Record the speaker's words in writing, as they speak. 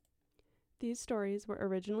These stories were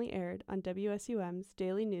originally aired on WSUM's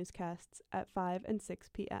daily newscasts at 5 and 6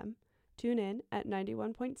 p.m. Tune in at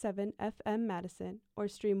 91.7 FM Madison or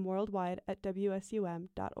stream worldwide at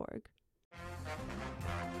WSUM.org.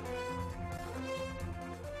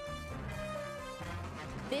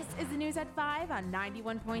 This is the News at 5 on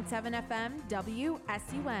 91.7 FM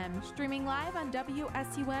WSUM, streaming live on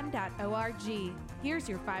WSUM.org. Here's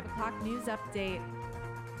your 5 o'clock news update.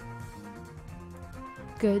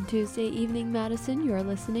 Good Tuesday evening, Madison. You're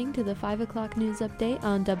listening to the 5 o'clock news update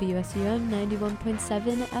on WSUM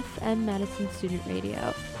 91.7 FM Madison Student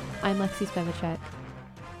Radio. I'm Lexi Spevacek.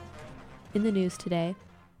 In the news today,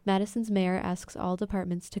 Madison's mayor asks all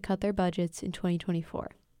departments to cut their budgets in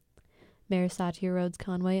 2024. Mayor Satya Rhodes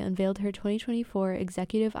Conway unveiled her 2024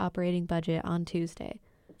 executive operating budget on Tuesday.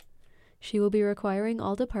 She will be requiring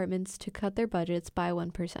all departments to cut their budgets by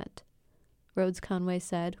 1%. Rhodes Conway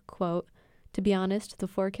said, quote, "To be honest, the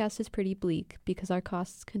forecast is pretty bleak because our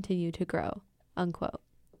costs continue to grow," unquote.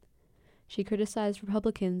 She criticized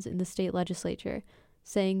Republicans in the state legislature,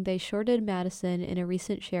 saying they shorted Madison in a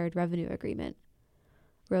recent shared revenue agreement.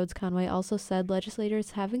 Rhodes Conway also said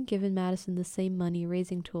legislators haven't given Madison the same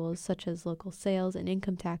money-raising tools such as local sales and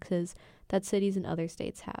income taxes that cities in other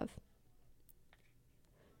states have.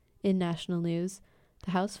 In national news,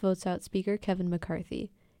 the House votes out Speaker Kevin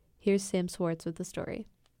McCarthy. Here's Sam Swartz with the story.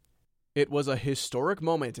 It was a historic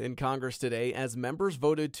moment in Congress today as members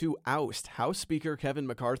voted to oust House Speaker Kevin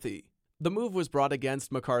McCarthy. The move was brought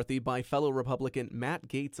against McCarthy by fellow Republican Matt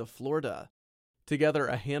Gaetz of Florida. Together,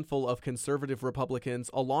 a handful of conservative Republicans,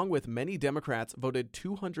 along with many Democrats, voted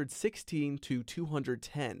 216 to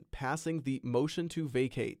 210, passing the motion to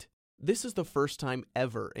vacate. This is the first time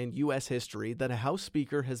ever in U.S. history that a House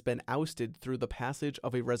Speaker has been ousted through the passage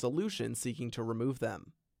of a resolution seeking to remove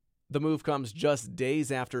them. The move comes just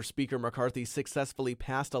days after Speaker McCarthy successfully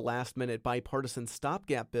passed a last-minute bipartisan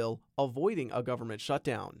stopgap bill avoiding a government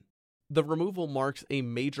shutdown. The removal marks a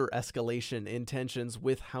major escalation in tensions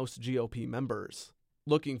with House GOP members.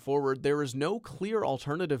 Looking forward, there is no clear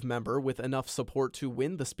alternative member with enough support to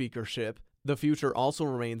win the speakership. The future also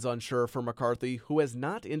remains unsure for McCarthy, who has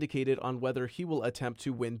not indicated on whether he will attempt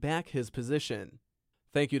to win back his position.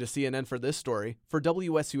 Thank you to CNN for this story. For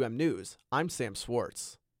WSUM News, I'm Sam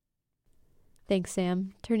Swartz. Thanks,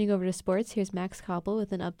 Sam. Turning over to sports, here's Max Koppel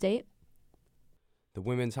with an update. The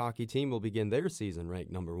women's hockey team will begin their season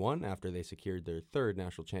ranked number 1 after they secured their 3rd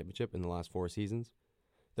national championship in the last 4 seasons.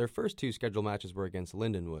 Their first 2 scheduled matches were against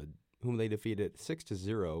Lindenwood, whom they defeated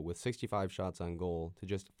 6-0 with 65 shots on goal to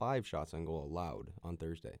just 5 shots on goal allowed on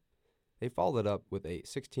Thursday. They followed up with a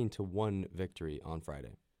 16-1 victory on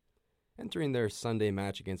Friday. Entering their Sunday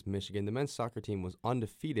match against Michigan, the men's soccer team was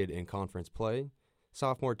undefeated in conference play.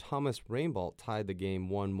 Sophomore Thomas Rainbolt tied the game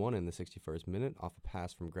 1-1 in the 61st minute off a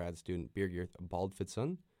pass from grad student Birgir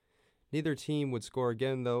Baldfidsson. Neither team would score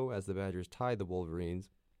again, though, as the Badgers tied the Wolverines,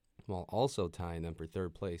 while also tying them for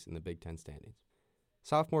 3rd place in the Big Ten standings.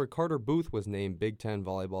 Sophomore Carter Booth was named Big Ten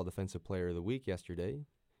Volleyball Defensive Player of the Week yesterday.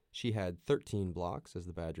 She had 13 blocks as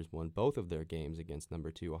the Badgers won both of their games against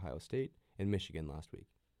number 2 Ohio State and Michigan last week.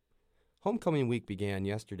 Homecoming week began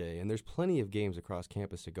yesterday, and there's plenty of games across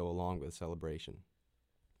campus to go along with the celebration.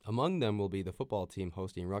 Among them will be the football team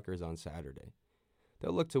hosting Rutgers on Saturday.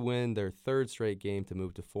 They'll look to win their 3rd straight game to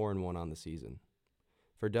move to 4-1 on the season.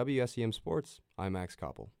 For WSUM Sports, I'm Max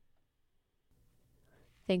Koppel.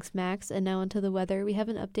 Thanks, Max. And now onto the weather. We have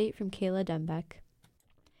an update from Kayla Dembeck.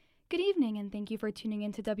 Good evening, and thank you for tuning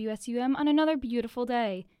in to WSUM on another beautiful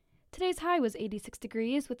day. Today's high was 86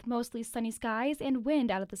 degrees with mostly sunny skies and wind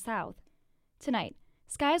out of the south. Tonight,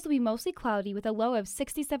 skies will be mostly cloudy with a low of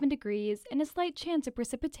 67 degrees and a slight chance of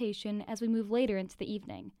precipitation as we move later into the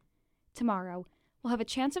evening. Tomorrow, we'll have a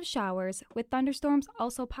chance of showers, with thunderstorms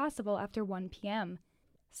also possible after 1 p.m.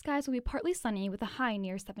 Skies will be partly sunny with a high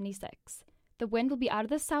near 76. The wind will be out of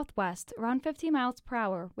the southwest, around 50 miles per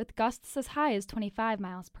hour, with gusts as high as 25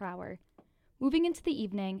 miles per hour. Moving into the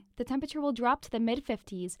evening, the temperature will drop to the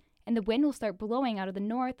mid-50s, and the wind will start blowing out of the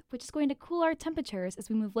north, which is going to cool our temperatures as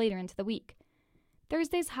we move later into the week.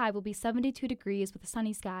 Thursday's high will be 72 degrees with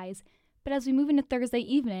sunny skies, but as we move into Thursday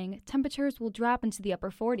evening, temperatures will drop into the upper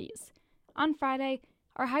 40s. On Friday,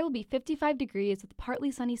 our high will be 55 degrees with partly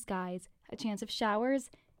sunny skies, a chance of showers,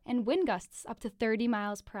 and wind gusts up to 30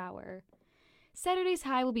 miles per hour. Saturday's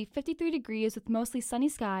high will be 53 degrees with mostly sunny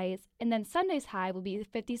skies, and then Sunday's high will be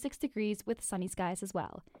 56 degrees with sunny skies as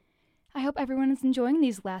well. I hope everyone is enjoying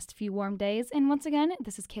these last few warm days, and once again,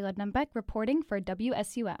 this is Kayla Dembeck reporting for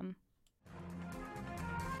WSUM.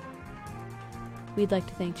 We'd like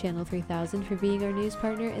to thank Channel 3000 for being our news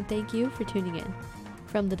partner, and thank you for tuning in.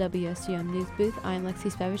 From the WSUM News Booth, I'm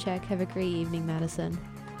Lexi Spevacek. Have a great evening, Madison.